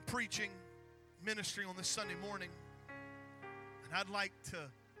preaching, ministering on this Sunday morning, and I'd like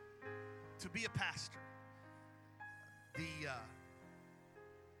to be a pastor. The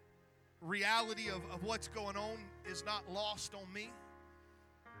reality of what's going on is not lost on me.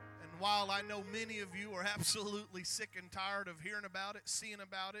 And while I know many of you are absolutely sick and tired of hearing about it, seeing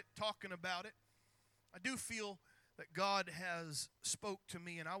about it, talking about it, I do feel that God has spoke to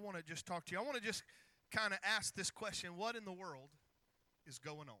me, and I want to just talk to you. I want to just kind of ask this question: what in the world is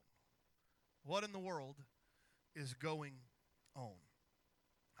going on? What in the world is going on?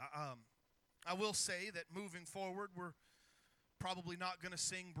 I will say that moving forward, we're probably not going to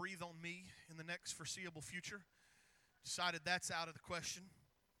sing "Breathe on Me" in the next foreseeable future. Decided that's out of the question.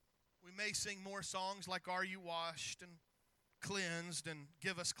 We may sing more songs like "Are You Washed" and "Cleansed" and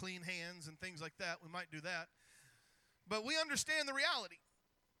 "Give Us Clean Hands" and things like that. We might do that. But we understand the reality.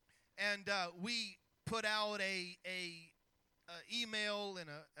 And we put out a email and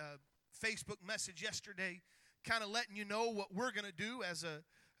a Facebook message yesterday kind of letting you know what we're going to do as a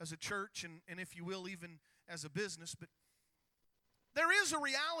church and if you will, even as a business. But there is a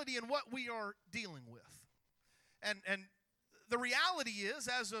reality in what we are dealing with. And the reality is,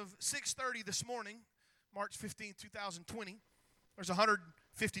 as of 6:30 this morning, March 15, 2020, there's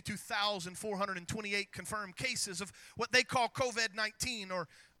 152,428 confirmed cases of what they call COVID-19 or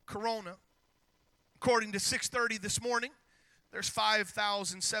corona. According to 6:30 this morning, there's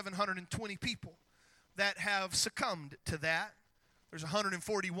 5,720 people that have succumbed to that. There's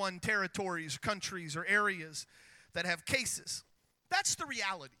 141 territories, countries, or areas that have cases. That's the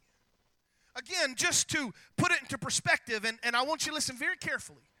reality. Again, just to put it into perspective, and I want you to listen very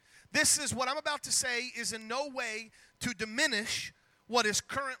carefully. This is what I'm about to say is in no way to diminish what is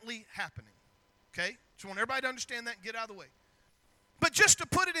currently happening. Okay? Just want everybody to understand that and get out of the way. But just to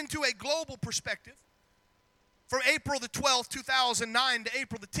put it into a global perspective, from April the 12th, 2009 to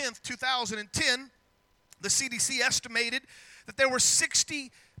April the 10th, 2010, the CDC estimated that there were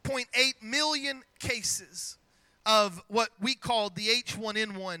 60.8 million cases of what we called the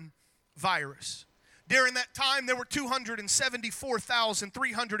H1N1 virus. During that time, there were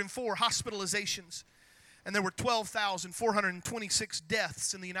 274,304 hospitalizations, and there were 12,426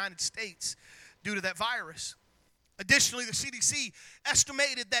 deaths in the United States due to that virus. Additionally, the CDC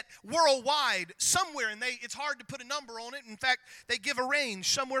estimated that worldwide, somewhere, and it's hard to put a number on it. In fact, they give a range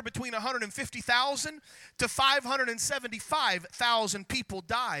somewhere between 150,000 to 575,000 people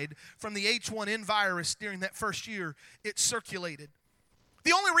died from the H1N virus during that first year it circulated.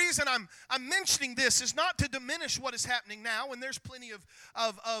 The only reason I'm mentioning this is not to diminish what is happening now, and there's plenty of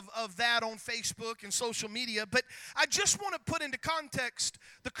that on Facebook and social media, but I just want to put into context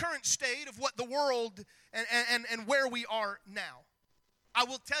the current state of what the world and where we are now. I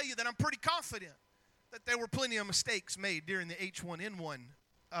will tell you that I'm pretty confident that there were plenty of mistakes made during the H1N1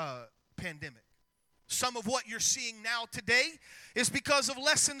 pandemic. Some of what you're seeing now today is because of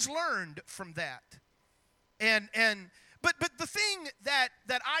lessons learned from that. But the thing that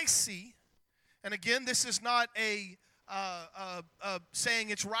I see, and again, this is not a saying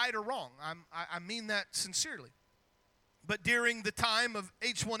it's right or wrong. I mean that sincerely. But during the time of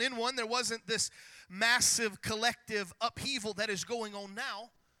H1N1, there wasn't this massive collective upheaval that is going on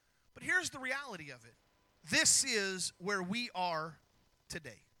now. But here's the reality of it. This is where we are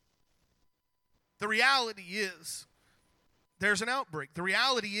today. The reality is there's an outbreak. The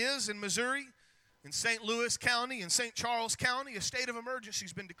reality is in Missouri, in St. Louis County, in St. Charles County, a state of emergency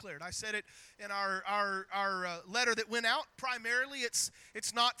has been declared. I said it in our letter that went out. Primarily, it's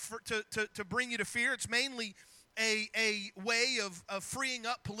not to bring you to fear. It's mainly a way of freeing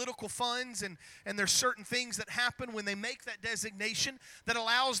up political funds, and there's certain things that happen when they make that designation that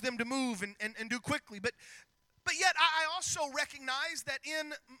allows them to move and do quickly. But yet, I also recognize that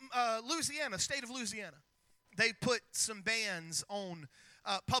in Louisiana, state of Louisiana, they put some bans on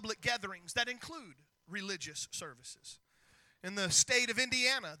public gatherings that include religious services. In the state of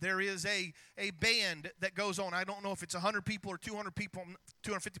Indiana, there is a band that goes on. I don't know if it's 100 people or 200 people,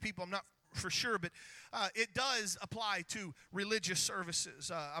 250 people, I'm not for sure, but it does apply to religious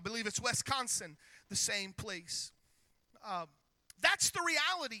services. I believe it's Wisconsin, the same place. That's the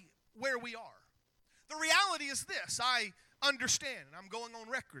reality where we are. The reality is this: I understand, and I'm going on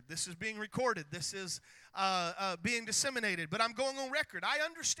record. This is being recorded. This is being disseminated, but I'm going on record. I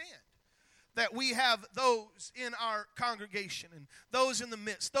understand that we have those in our congregation and those in the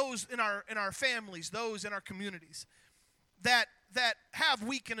midst, those in our families, those in our communities that have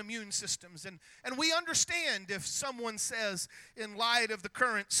weakened immune systems. And we understand if someone says, in light of the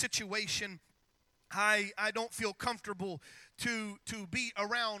current situation, I don't feel comfortable to be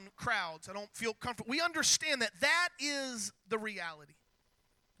around crowds. I don't feel comfortable. We understand that is the reality.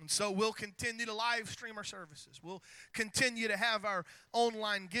 And so we'll continue to live stream our services. We'll continue to have our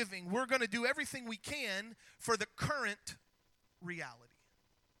online giving. We're going to do everything we can for the current reality.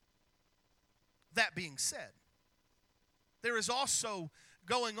 That being said, there is also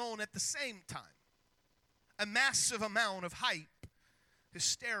going on at the same time a massive amount of hype,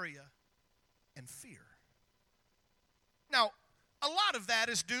 hysteria, and fear. Now, a lot of that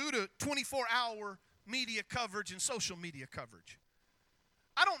is due to 24-hour media coverage and social media coverage.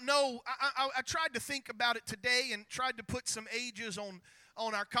 I don't know, I tried to think about it today and tried to put some ages on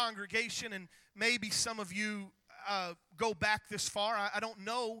our congregation, and maybe some of you go back this far. I don't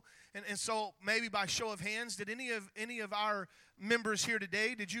know, and so maybe by show of hands, did any of our members here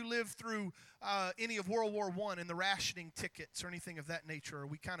today, did you live through any of World War I and the rationing tickets or anything of that nature? Or are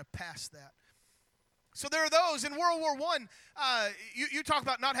we kind of past that? So there are those. In World War I, you talk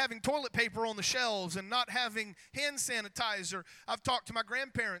about not having toilet paper on the shelves and not having hand sanitizer. I've talked to my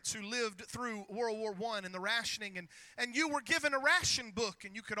grandparents who lived through World War I and the rationing, and you were given a ration book,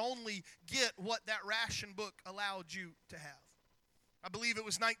 and you could only get what that ration book allowed you to have. I believe it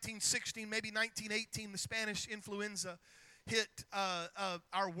was 1916, maybe 1918, the Spanish influenza hit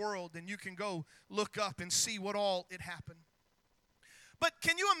our world, and you can go look up and see what all it happened. But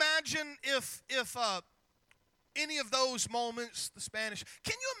can you imagine if any of those moments, the Spanish,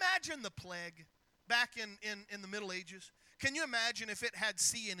 can you imagine the plague back in the Middle Ages? Can you imagine if it had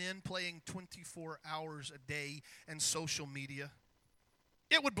CNN playing 24 hours a day and social media?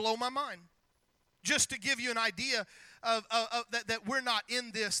 It would blow my mind. Just to give you an idea of that we're not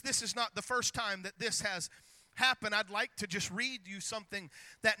in this. This is not the first time that this has happened. I'd like to just read you something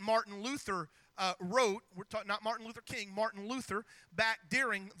that Martin Luther wrote. We're talking not Martin Luther King, Martin Luther, back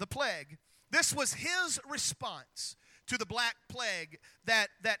during the plague. This was his response to the Black Plague that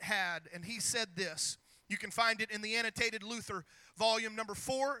had, and he said this. You can find it in the Annotated Luther, volume number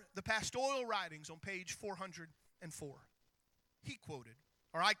 4, the Pastoral Writings, on page 404. He quoted,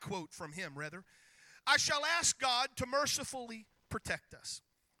 or I quote from him rather, "I shall ask God to mercifully protect us.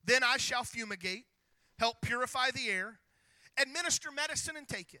 Then I shall fumigate, help purify the air, administer medicine and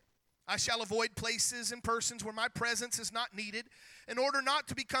take it. I shall avoid places and persons where my presence is not needed, in order not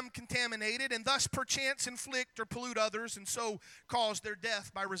to become contaminated, and thus perchance inflict or pollute others, and so cause their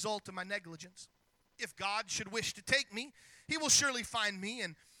death by result of my negligence. If God should wish to take me, he will surely find me,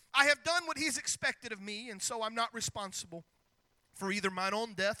 and I have done what he's expected of me, and so I'm not responsible for either mine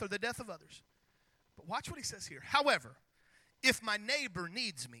own death or the death of others." But watch what he says here. "However, if my neighbor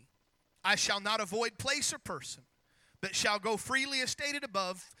needs me, I shall not avoid place or person, but shall go freely as stated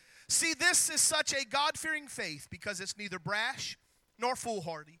above. See, this is such a God-fearing faith, because it's neither brash nor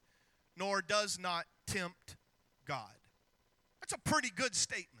foolhardy, nor does not tempt God." That's a pretty good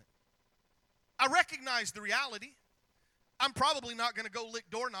statement. I recognize the reality. I'm probably not going to go lick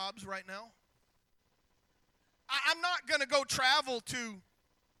doorknobs right now. I'm not going to go travel to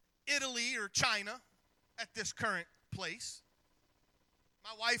Italy or China at this current place.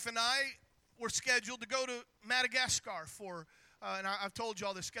 My wife and I were scheduled to go to Madagascar for, and I've told you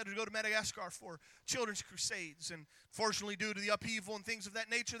all this, scheduled to go to Madagascar for Children's Crusades. And fortunately, due to the upheaval and things of that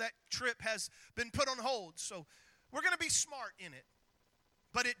nature, that trip has been put on hold. So we're going to be smart in it.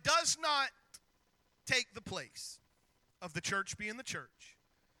 But it does not take the place of the church being the church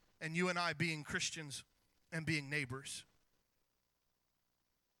and you and I being Christians and being neighbors.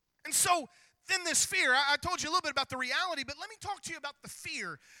 And so then this fear, I told you a little bit about the reality, but let me talk to you about the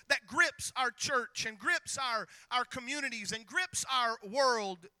fear that grips our church and grips our communities and grips our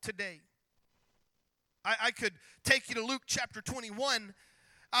world today. I could take you to Luke chapter 21,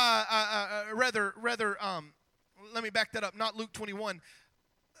 let me back that up, not Luke 21,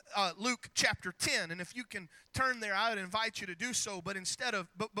 Luke chapter 10. And if you can turn there, I would invite you to do so. But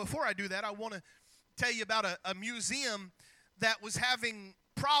before I do that, I want to tell you about a museum that was having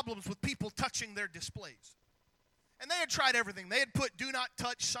problems with people touching their displays. And they had tried everything. They had put do not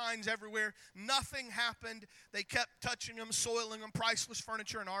touch signs everywhere. Nothing happened. They kept touching them, soiling them, priceless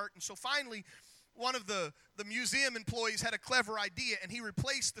furniture and art. And so finally, one of the museum employees had a clever idea, and he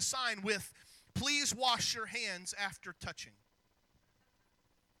replaced the sign with, "Please wash your hands after touching."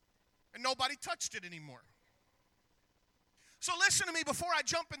 And nobody touched it anymore. So listen to me before I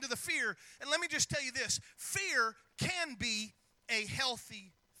jump into the fear, and let me just tell you this. Fear can be a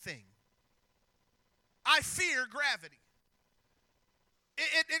healthy thing. I fear gravity.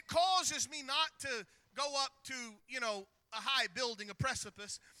 It causes me not to go up to, a high building, a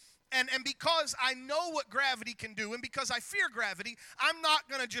precipice, and because I know what gravity can do, and because I fear gravity, I'm not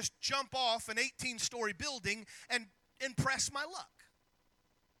going to just jump off an 18-story building and impress my luck.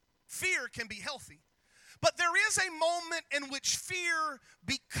 Fear can be healthy. But there is a moment in which fear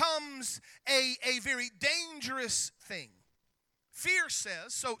becomes a very dangerous thing. Fear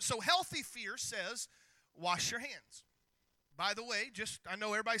says, so healthy fear says, wash your hands. By the way, I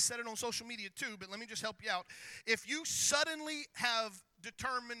know everybody said it on social media too, but let me just help you out. If you suddenly have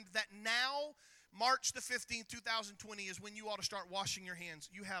determined that now, March the 15th, 2020 is when you ought to start washing your hands,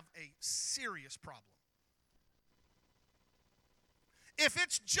 you have a serious problem. If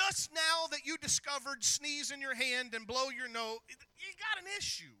it's just now that you discovered sneeze in your hand and blow your nose, you got an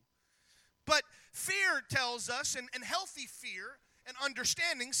issue. But fear tells us, and healthy fear and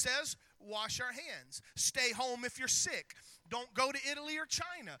understanding says, wash our hands. Stay home if you're sick. Don't go to Italy or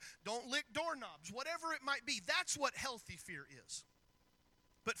China. Don't lick doorknobs, whatever it might be. That's what healthy fear is.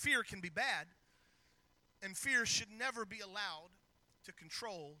 But fear can be bad, and fear should never be allowed to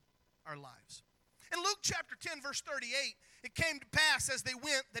control our lives. In Luke chapter 10, verse 38, it came to pass as they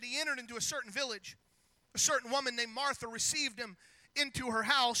went that he entered into a certain village. A certain woman named Martha received him into her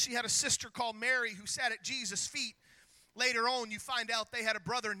house. She had a sister called Mary who sat at Jesus' feet. Later on, you find out they had a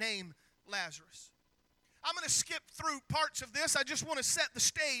brother named Lazarus. I'm going to skip through parts of this. I just want to set the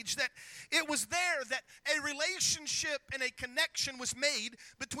stage that it was there that a relationship and a connection was made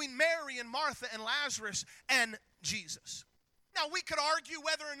between Mary and Martha and Lazarus and Jesus. Now, we could argue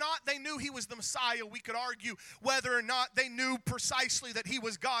whether or not they knew he was the Messiah. We could argue whether or not they knew precisely that he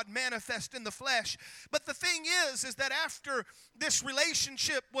was God manifest in the flesh. But the thing is that after this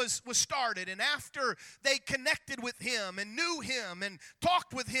relationship was started, and after they connected with him and knew him and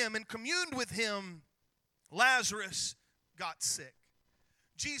talked with him and communed with him, Lazarus got sick.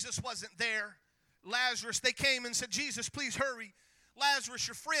 Jesus wasn't there. Lazarus, they came and said, Jesus, please hurry. Lazarus,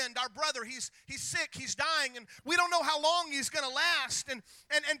 your friend, our brother, he's sick, he's dying, and we don't know how long he's going to last, and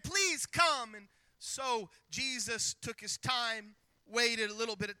please come. And so Jesus took his time, waited a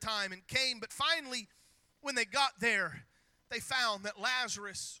little bit of time, and came. But finally, when they got there, they found that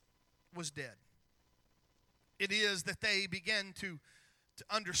Lazarus was dead. It is that they began to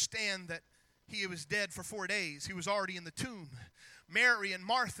understand that he was dead for 4 days. He was already in the tomb. Mary and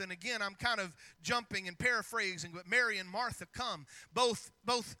Martha, and again, I'm kind of jumping and paraphrasing, but Mary and Martha come,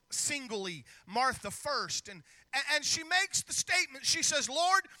 both singly, Martha first, and she makes the statement, she says,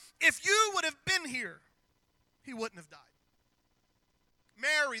 Lord, if you would have been here, he wouldn't have died.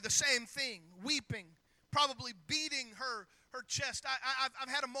 Mary, the same thing, weeping, probably beating her chest. I've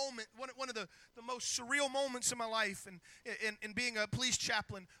had a moment, one of the most surreal moments in my life, and in being a police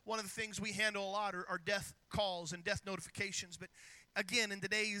chaplain, one of the things we handle a lot are death calls and death notifications. But again, in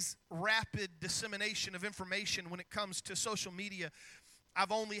today's rapid dissemination of information when it comes to social media,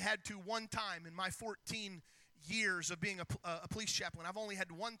 I've only had to one time in my 14 years of being a police chaplain, I've only had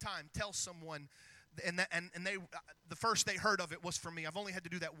to one time tell someone, and they the first they heard of it was from me. I've only had to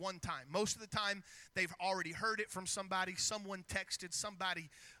do that one time. Most of the time, they've already heard it from somebody. Someone texted, somebody,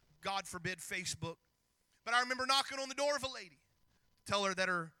 God forbid, Facebook. But I remember knocking on the door of a lady, tell her that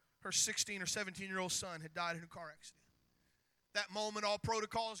her 16 or 17-year-old son had died in a car accident. That moment, all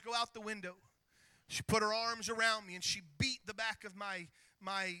protocols go out the window. She put her arms around me and she beat the back of my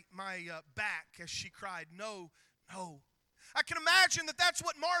back as she cried, no, no. I can imagine that that's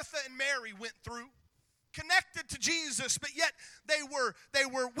what Martha and Mary went through, connected to Jesus, but yet they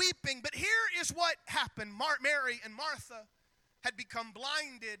were weeping. But here is what happened. Mary and Martha had become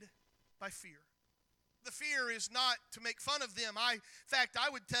blinded by fear. The fear is not to make fun of them. In fact, I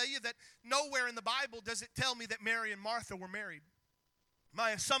would tell you that nowhere in the Bible does it tell me that Mary and Martha were married.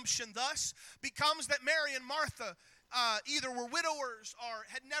 My assumption thus becomes that Mary and Martha either were widowers or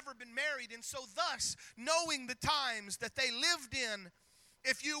had never been married. And so thus, knowing the times that they lived in,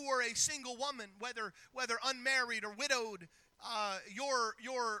 if you were a single woman, whether unmarried or widowed,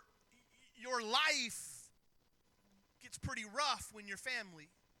 your life gets pretty rough when your family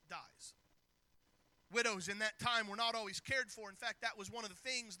dies. Widows in that time were not always cared for. In fact, that was one of the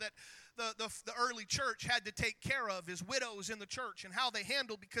things that the early church had to take care of, is widows in the church and how they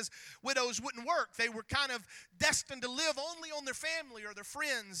handled, because widows wouldn't work. They were kind of destined to live only on their family or their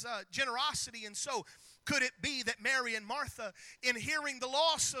friends' generosity. And so could it be that Mary and Martha, in hearing the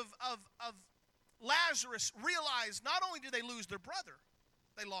loss of Lazarus, realized not only did they lose their brother,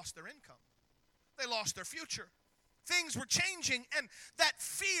 they lost their income. They lost their future. Things were changing, and that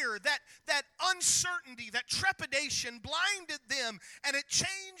fear, that uncertainty, that trepidation blinded them, and it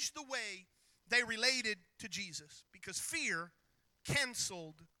changed the way they related to Jesus, because fear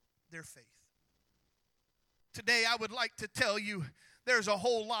canceled their faith. Today, I would like to tell you there's a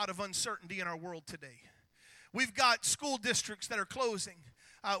whole lot of uncertainty in our world today. We've got school districts that are closing.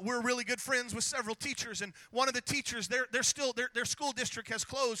 We're really good friends with several teachers, and one of the teachers, their school district has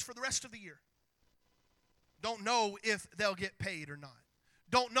closed for the rest of the year. Don't know if they'll get paid or not.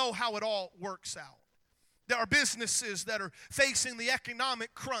 Don't know how it all works out. There are businesses that are facing the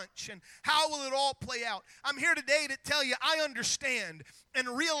economic crunch, and how will it all play out? I'm here today to tell you I understand and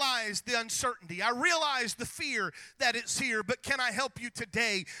realize the uncertainty. I realize the fear that is here, but can I help you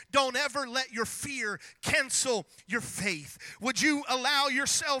today? Don't ever let your fear cancel your faith. Would you allow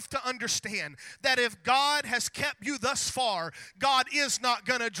yourself to understand that if God has kept you thus far, God is not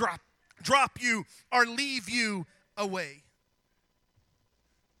going to drop you or leave you away.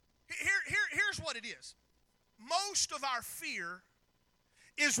 Here's what it is. Most of our fear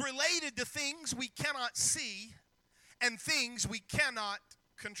is related to things we cannot see and things we cannot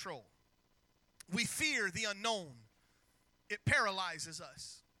control. We fear the unknown. It paralyzes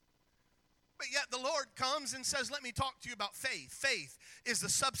us. But yet the Lord comes and says, let me talk to you about faith. Faith is the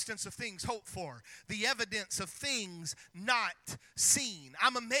substance of things hoped for, the evidence of things not seen.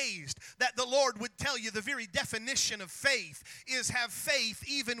 I'm amazed that the Lord would tell you the very definition of faith is have faith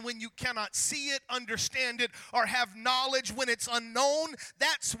even when you cannot see it, understand it, or have knowledge when it's unknown.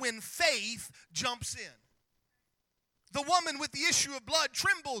 That's when faith jumps in. The woman with the issue of blood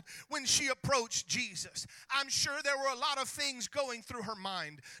trembled when she approached Jesus. I'm sure there were a lot of things going through her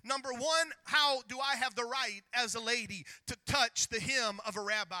mind. Number one, how do I have the right as a lady to touch the hem of a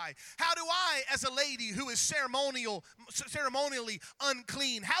rabbi? How do I, as a lady who is ceremonially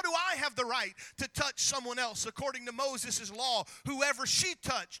unclean, how do I have the right to touch someone else? According to Moses' law, whoever she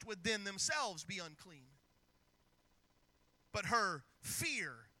touched would then themselves be unclean. But her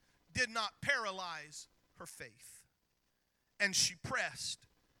fear did not paralyze her faith. And she pressed,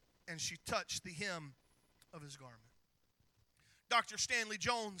 and she touched the hem of his garment. Dr. Stanley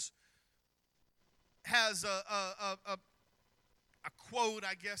Jones has a quote,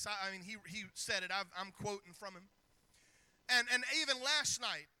 I guess. I mean, he said it. I'm quoting from him. And even last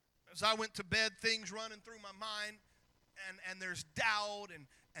night, as I went to bed, things running through my mind, and there's doubt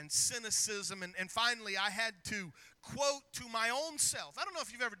and cynicism. And finally, I had to quote to my own self. I don't know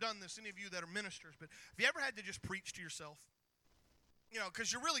if you've ever done this, any of you that are ministers, but have you ever had to just preach to yourself? You know,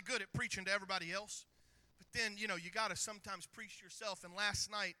 because you're really good at preaching to everybody else. But then, you got to sometimes preach to yourself. And last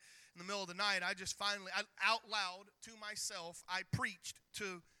night, in the middle of the night, I just finally, out loud to myself, I preached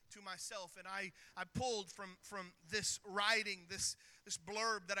to myself. And I pulled from this writing, this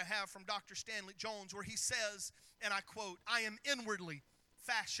blurb that I have from Dr. Stanley Jones, where he says, and I quote, I am inwardly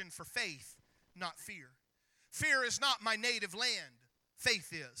fashioned for faith, not fear. Fear is not my native land.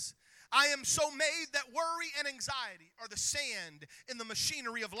 Faith is. I am so made that worry and anxiety are the sand in the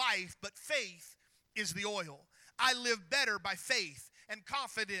machinery of life, but faith is the oil. I live better by faith and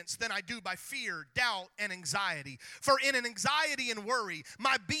confidence than I do by fear, doubt, and anxiety. For in an anxiety and worry,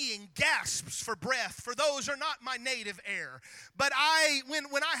 my being gasps for breath, for those are not my native air. But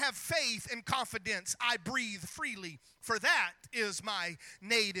when I have faith and confidence, I breathe freely, for that is my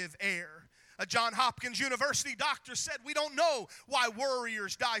native air. A Johns Hopkins University doctor said, we don't know why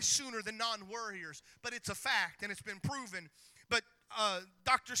worriers die sooner than non-worriers, but it's a fact and it's been proven. But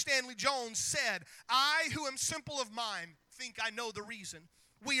Dr. Stanley Jones said, I who am simple of mind think I know the reason.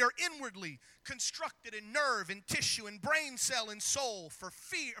 We are inwardly constructed in nerve and tissue and brain cell and soul for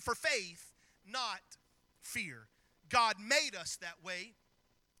faith, not fear. God made us that way,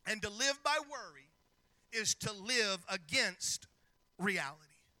 and to live by worry is to live against reality.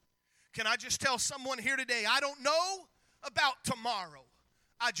 Can I just tell someone here today, I don't know about tomorrow.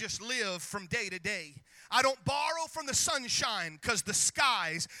 I just live from day to day. I don't borrow from the sunshine because the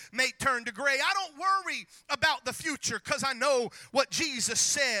skies may turn to gray. I don't worry about the future because I know what Jesus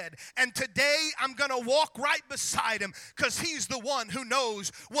said. And today I'm going to walk right beside him because he's the one who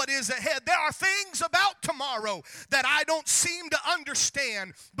knows what is ahead. There are things about tomorrow that I don't seem to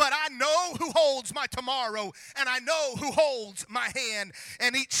understand, but I know who holds my tomorrow, and I know who holds my hand.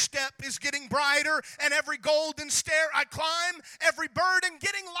 And each step is getting brighter, and every golden stair I climb, every burden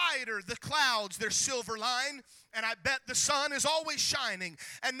getting lighter. The clouds, they're silver line, and I bet the sun is always shining,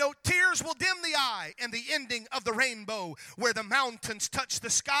 and no tears will dim the eye, and the ending of the rainbow where the mountains touch the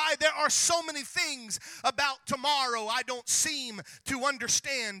sky. There are so many things about tomorrow I don't seem to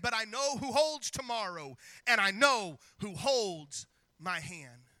understand, but I know who holds tomorrow, and I know who holds my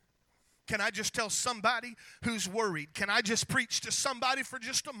hand. Can I just tell somebody who's worried? Can I just preach to somebody for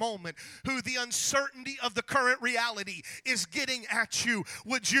just a moment who the uncertainty of the current reality is getting at you?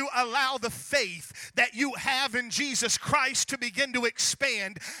 Would you allow the faith that you have in Jesus Christ to begin to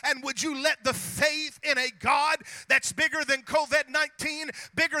expand? And would you let the faith in a God that's bigger than COVID-19,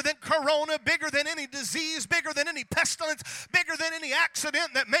 bigger than corona, bigger than any disease, bigger than any pestilence, bigger than any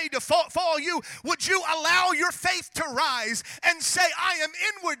accident that may befall you? Would you allow your faith to rise and say, I am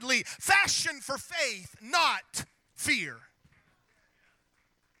inwardly fashioned passion for faith, not fear.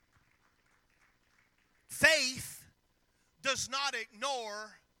 Faith does not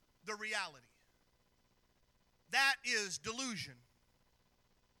ignore the reality. That is delusion.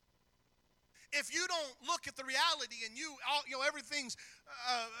 If you don't look at the reality and everything's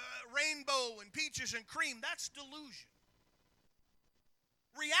rainbow and peaches and cream, that's delusion.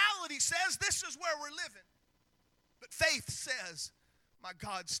 Reality says this is where we're living. But faith says my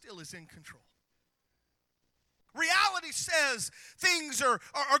God still is in control. Reality says things are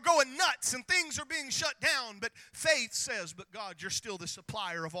going nuts and things are being shut down. But faith says, but God, you're still the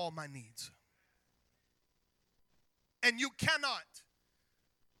supplier of all my needs. And you cannot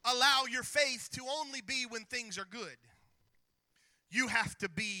allow your faith to only be when things are good. You have to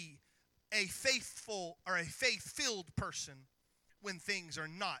be a faithful or a faith-filled person when things are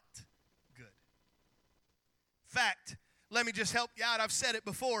not good. In fact, let me just help you out. I've said it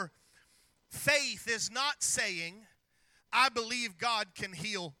before. Faith is not saying, I believe God can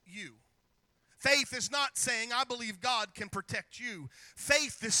heal you. Faith is not saying, I believe God can protect you.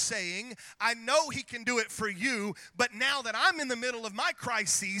 Faith is saying, I know He can do it for you, but now that I'm in the middle of my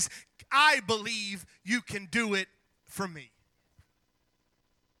crises, I believe you can do it for me.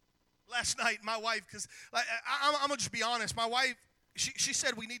 Last night, my wife, because I'm going to just be honest, my wife, she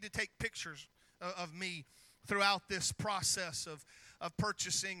said we need to take pictures of me throughout this process of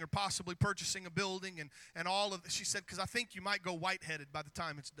purchasing or possibly purchasing a building and all of this. She said, because I think you might go white-headed by the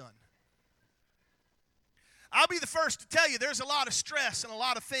time it's done. I'll be the first to tell you there's a lot of stress and a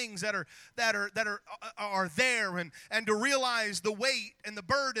lot of things that are there and to realize the weight and the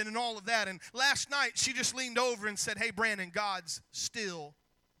burden and all of that. And last night she just leaned over and said, hey, Brandon, God's still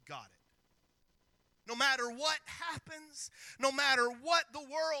got it. No matter what happens, no matter what the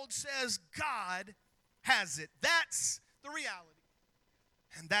world says, God has it. That's the reality.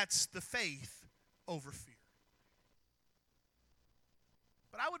 And that's the faith over fear.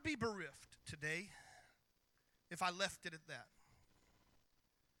 But I would be bereft today if I left it at that.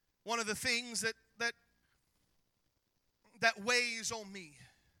 One of the things that weighs on me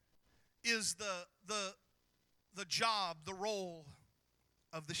is the job, the role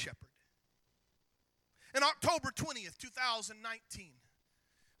of the shepherd. In October 20th, 2019, it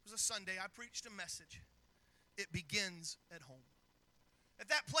was a Sunday, I preached a message. It begins at home. At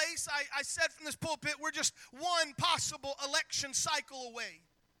that place, I said from this pulpit, we're just one possible election cycle away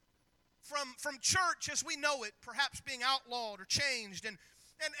from church as we know it, perhaps being outlawed or changed. And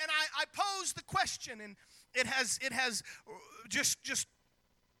I posed the question, and it has just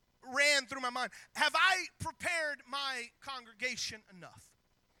ran through my mind. Have I prepared my congregation enough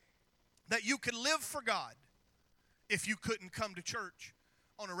that you could live for God if you couldn't come to church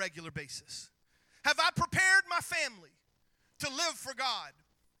on a regular basis? Have I prepared my family to live for God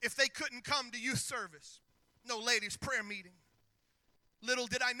if they couldn't come to youth service? No ladies' prayer meeting. Little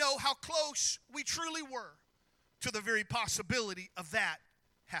did I know how close we truly were to the very possibility of that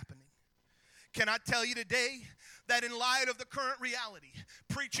happening. Can I tell you today that in light of the current reality,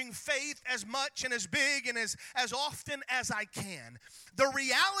 preaching faith as much and as big and as often as I can, the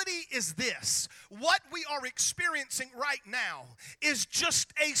reality is this: what we are experiencing right now is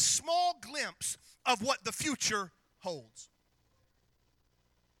just a small glimpse of what the future holds.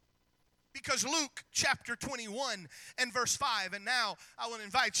 Because Luke chapter 21 and verse 5, and now I want to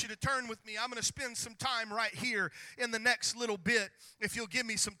invite you to turn with me. I'm going to spend some time right here in the next little bit, if you'll give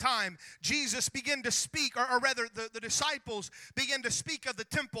me some time. Jesus began to speak, or rather the disciples began to speak of the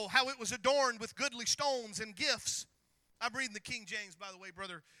temple, how it was adorned with goodly stones and gifts. I'm reading the King James, by the way,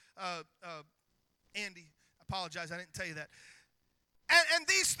 brother Andy. I apologize, I didn't tell you that. And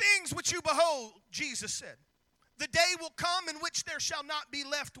these things which you behold, Jesus said, the day will come in which there shall not be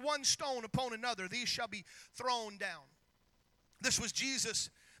left one stone upon another. These shall be thrown down. This was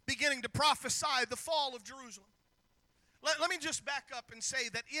Jesus beginning to prophesy the fall of Jerusalem. Let me just back up and say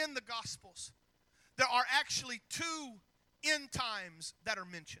that in the Gospels, there are actually two end times that are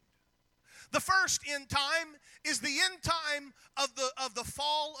mentioned. The first end time is the end time of the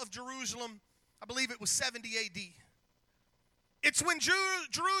fall of Jerusalem. I believe it was 70 A.D. It's when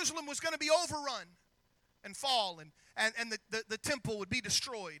Jerusalem was going to be overrun and fall, and the temple would be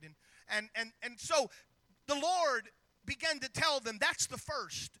destroyed. And so the Lord began to tell them that's the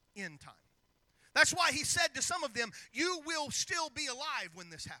first end time. That's why He said to some of them, you will still be alive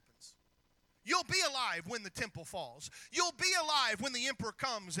when this happens. You'll be alive when the temple falls. You'll be alive when the emperor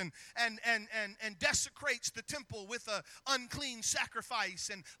comes and desecrates the temple with an unclean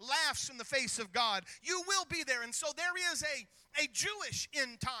sacrifice and laughs in the face of God. You will be there. And so there is a Jewish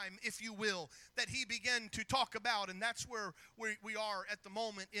end time, if you will, that he began to talk about. And that's where we are at the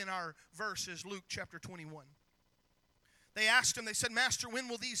moment in our verses, Luke chapter 21. They asked him, they said, Master, when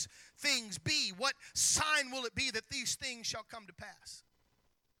will these things be? What sign will it be that these things shall come to pass?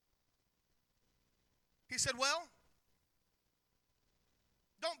 He said, well,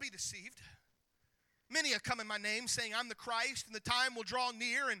 don't be deceived. Many have come in my name, saying, I'm the Christ, and the time will draw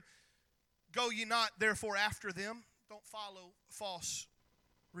near, and go ye not therefore after them. Don't follow false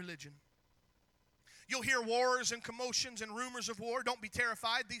religion. You'll hear wars and commotions and rumors of war. Don't be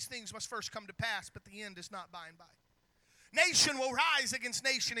terrified. These things must first come to pass, but the end is not by and by. Nation will rise against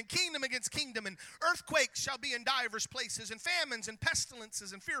nation, and kingdom against kingdom, and earthquakes shall be in divers places, and famines and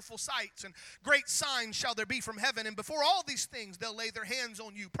pestilences and fearful sights, and great signs shall there be from heaven. And before all these things they'll lay their hands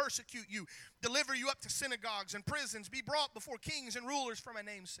on you, persecute you, deliver you up to synagogues and prisons, be brought before kings and rulers for my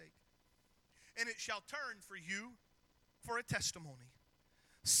name's sake. And it shall turn for you for a testimony.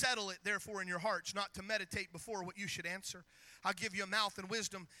 Settle it therefore in your hearts, not to meditate before what you should answer. I'll give you a mouth and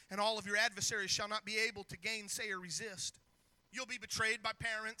wisdom, and all of your adversaries shall not be able to gainsay or resist. You'll be betrayed by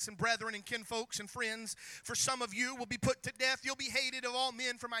parents and brethren and kinfolks and friends. For some of you will be put to death. You'll be hated of all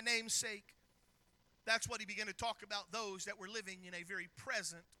men for my name's sake. That's what he began to talk about, those that were living in a very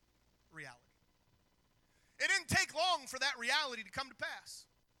present reality. It didn't take long for that reality to come to pass.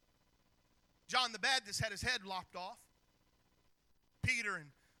 John the Baptist had his head lopped off. Peter and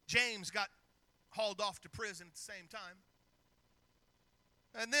James got hauled off to prison at the same time.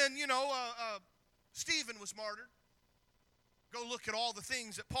 And then, Stephen was martyred. Go look at all the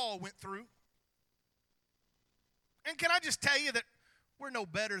things that Paul went through. And can I just tell you that we're no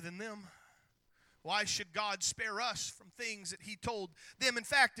better than them? Why should God spare us from things that he told them? In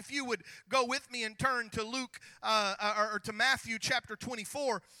fact, if you would go with me and turn to Luke or to Matthew chapter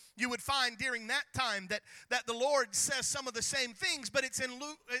 24, you would find during that time that the Lord says some of the same things, but it's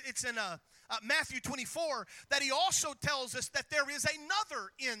in Matthew 24 that he also tells us that there is another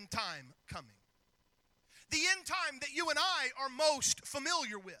end time coming. The end time that you and I are most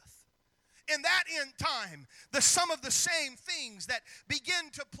familiar with. In that end time, some of the same things that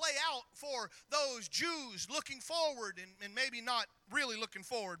begin to play out for those Jews looking forward, and maybe not really looking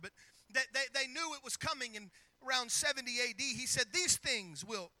forward, but they knew it was coming in around 70 A.D. He said, these things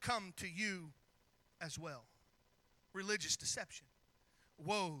will come to you as well. Religious deception,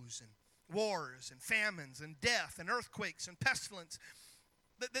 woes and wars and famines and death and earthquakes and pestilence.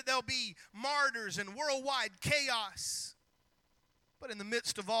 There'll be martyrs and worldwide chaos. But in the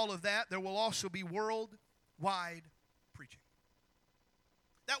midst of all of that, there will also be worldwide preaching.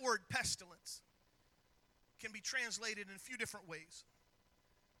 That word pestilence can be translated in a few different ways.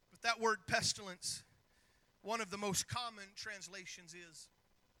 But that word pestilence, one of the most common translations is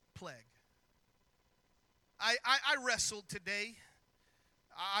plague. I wrestled today.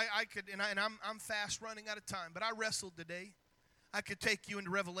 I could, and I'm fast running out of time, but I wrestled today. I could take you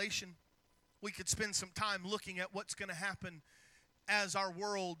into Revelation. We could spend some time looking at what's going to happen as our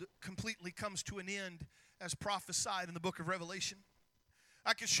world completely comes to an end as prophesied in the book of Revelation.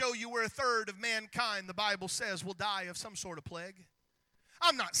 I could show you where a third of mankind, the Bible says, will die of some sort of plague.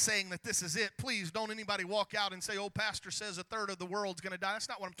 I'm not saying that this is it. Please don't anybody walk out and say, oh, pastor says a third of the world's going to die. That's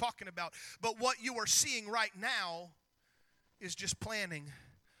not what I'm talking about. But what you are seeing right now is just planning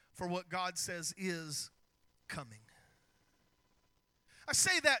for what God says is coming. I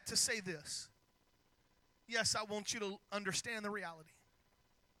say that to say this. Yes, I want you to understand the reality.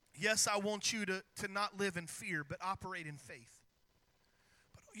 Yes, I want you to not live in fear, but operate in faith.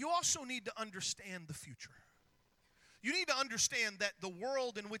 But you also need to understand the future. You need to understand that the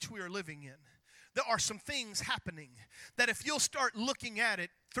world in which we are living in, there are some things happening that if you'll start looking at it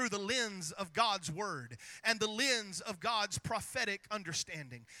through the lens of God's word and the lens of God's prophetic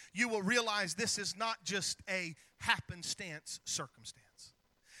understanding, you will realize this is not just a happenstance circumstance.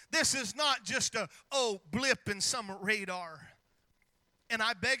 This is not just a, blip in some radar. And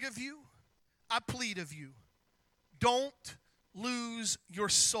I beg of you, I plead of you, don't lose your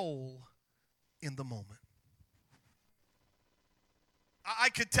soul in the moment. I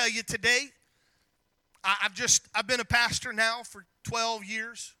could tell you today, I've been a pastor now for 12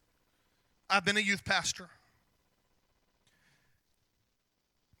 years. I've been a youth pastor.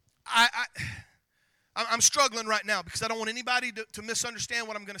 I'm struggling right now because I don't want anybody to misunderstand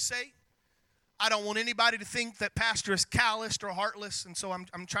what I'm going to say. I don't want anybody to think that pastor is calloused or heartless, and so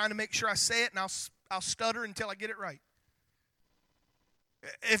I'm trying to make sure I say it, and I'll stutter until I get it right.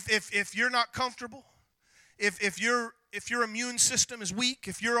 If you're not comfortable, if your immune system is weak,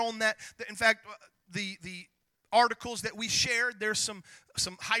 if you're on that, in fact, the articles that we shared, there's some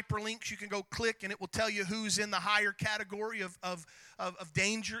hyperlinks you can go click, and it will tell you who's in the higher category of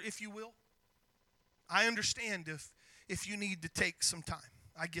danger, if you will. I understand if you need to take some time.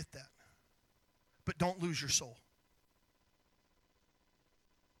 I get that. But don't lose your soul.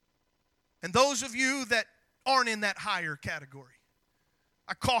 And those of you that aren't in that higher category,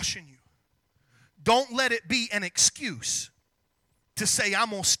 I caution you, don't let it be an excuse to say, I'm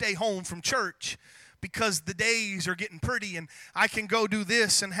going to stay home from church because the days are getting pretty and I can go do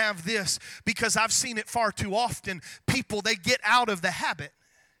this and have this, because I've seen it far too often. People, they get out of the habit,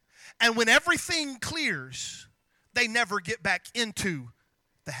 and when everything clears, they never get back into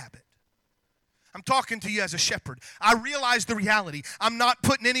the habit. I'm talking to you as a shepherd. I realize the reality. I'm not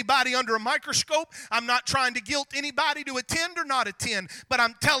putting anybody under a microscope. I'm not trying to guilt anybody to attend or not attend. But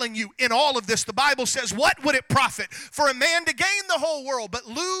I'm telling you, in all of this, the Bible says, what would it profit for a man to gain the whole world but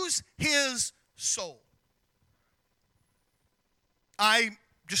lose his soul? I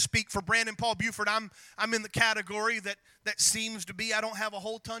just speak for Brandon Paul Buford. I'm in the category that seems to be, I don't have a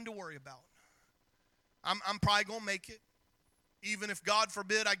whole ton to worry about. I'm probably going to make it. Even if, God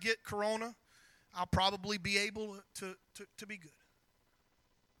forbid, I get corona, I'll probably be able to be good.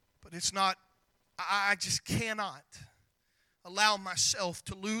 But it's not, I just cannot allow myself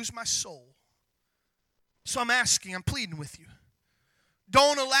to lose my soul. So I'm pleading with you.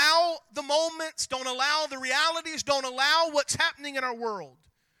 Don't allow the moments, don't allow the realities, don't allow what's happening in our world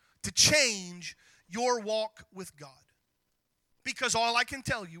to change your walk with God. Because all I can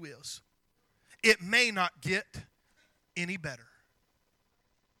tell you is, it may not get any better.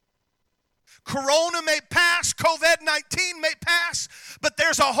 Corona may pass, COVID-19 may pass, but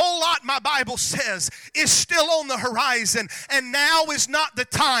there's a whole lot, my Bible says, is still on the horizon. And now is not the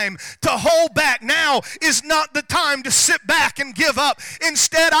time to hold back. Now is not the time to sit back and give up.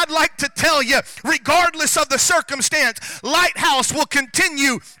 Instead, I'd like to tell you, regardless of the circumstance, Lighthouse will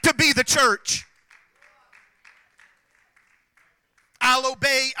continue to be the church. I'll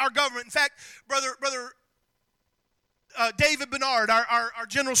obey our government. In fact, Brother David Bernard, our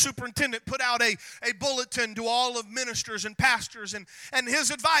general superintendent, put out a bulletin to all of ministers and pastors, and his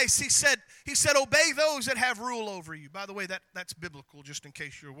advice, he said, obey those that have rule over you. By the way, that's biblical, just in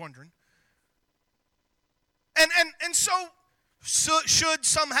case you're wondering. And so should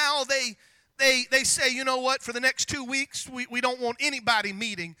somehow they say, you know what, for the next 2 weeks, we don't want anybody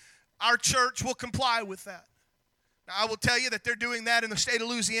meeting, our church will comply with that. Now, I will tell you that they're doing that in the state of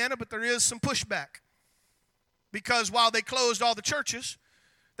Louisiana, but there is some pushback. Because while they closed all the churches,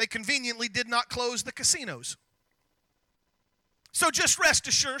 they conveniently did not close the casinos. So just rest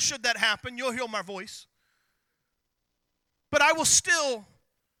assured, should that happen, you'll hear my voice. But I will still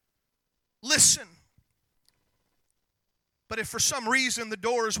listen. But if for some reason the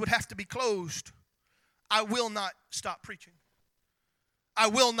doors would have to be closed, I will not stop preaching. I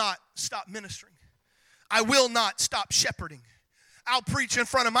will not stop ministering. I will not stop shepherding. I'll preach in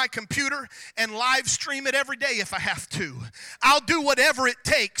front of my computer and live stream it every day if I have to. I'll do whatever it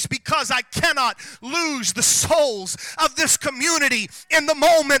takes, because I cannot lose the souls of this community in the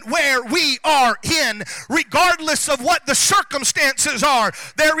moment where we are in. Regardless of what the circumstances are,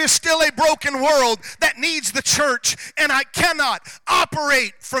 there is still a broken world that needs the church, and I cannot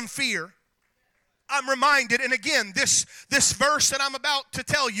operate from fear. I'm reminded, and again, this verse that I'm about to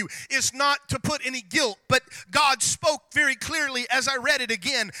tell you is not to put any guilt, but God spoke very clearly as I read it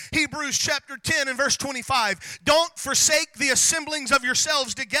again. Hebrews chapter 10 and verse 25. Don't forsake the assemblings of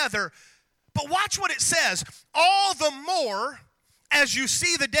yourselves together. But watch what it says. All the more as you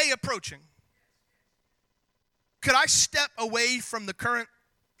see the day approaching. Could I step away from the current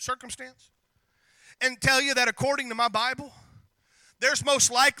circumstance and tell you that according to my Bible, there's most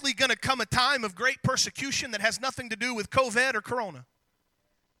likely going to come a time of great persecution that has nothing to do with COVID or corona.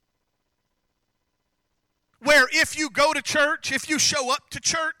 Where if you go to church, if you show up to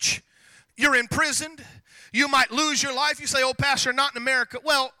church, you're imprisoned. You might lose your life. You say, oh, Pastor, not in America.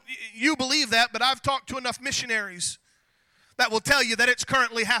 Well, you believe that, but I've talked to enough missionaries that will tell you that it's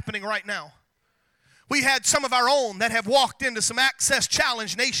currently happening right now. We had some of our own that have walked into some access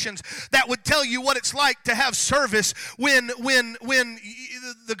challenged nations that would tell you what it's like to have service when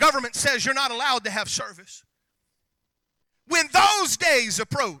the government says you're not allowed to have service. When those days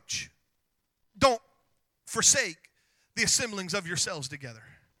approach, don't forsake the assemblings of yourselves together.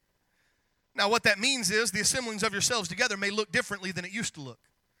 Now, what that means is the assemblings of yourselves together may look differently than it used to look.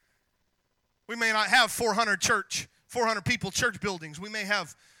 We may not have 400 people church buildings. We may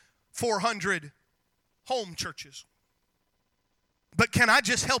have 400 home churches. But can I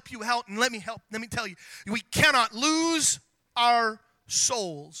just help you out? And let me tell you, we cannot lose our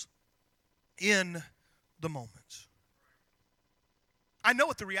souls in the moments. I know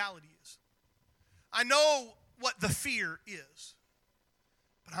what the reality is. I know what the fear is.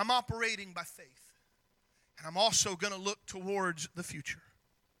 But I'm operating by faith. And I'm also going to look towards the future.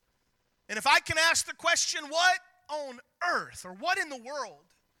 And if I can ask the question, what on earth or what in the world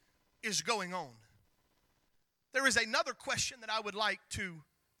is going on? There is another question that I would like to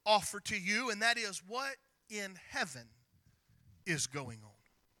offer to you, and that is, what in heaven is going on?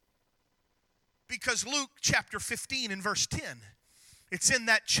 Because Luke chapter 15 and verse 10, it's in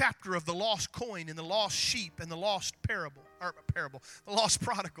that chapter of the lost coin and the lost sheep and the lost the lost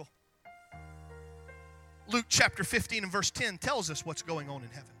prodigal. Luke chapter 15 and verse 10 tells us what's going on in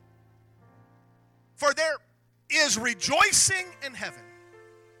heaven. For there is rejoicing in heaven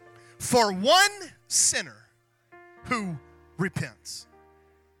for one sinner who repents.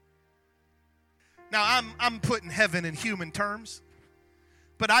 Now, I'm putting heaven in human terms,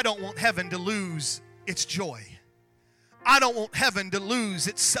 but I don't want heaven to lose its joy. I don't want heaven to lose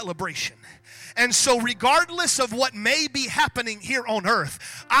its celebration. And so regardless of what may be happening here on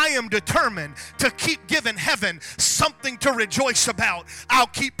earth, I am determined to keep giving heaven something to rejoice about. I'll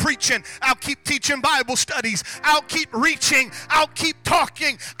keep preaching. I'll keep teaching Bible studies. I'll keep reaching. I'll keep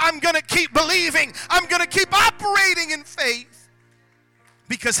talking. I'm going to keep believing. I'm going to keep operating in faith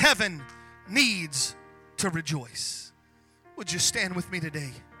because heaven needs to rejoice. Would you stand with me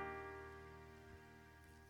today?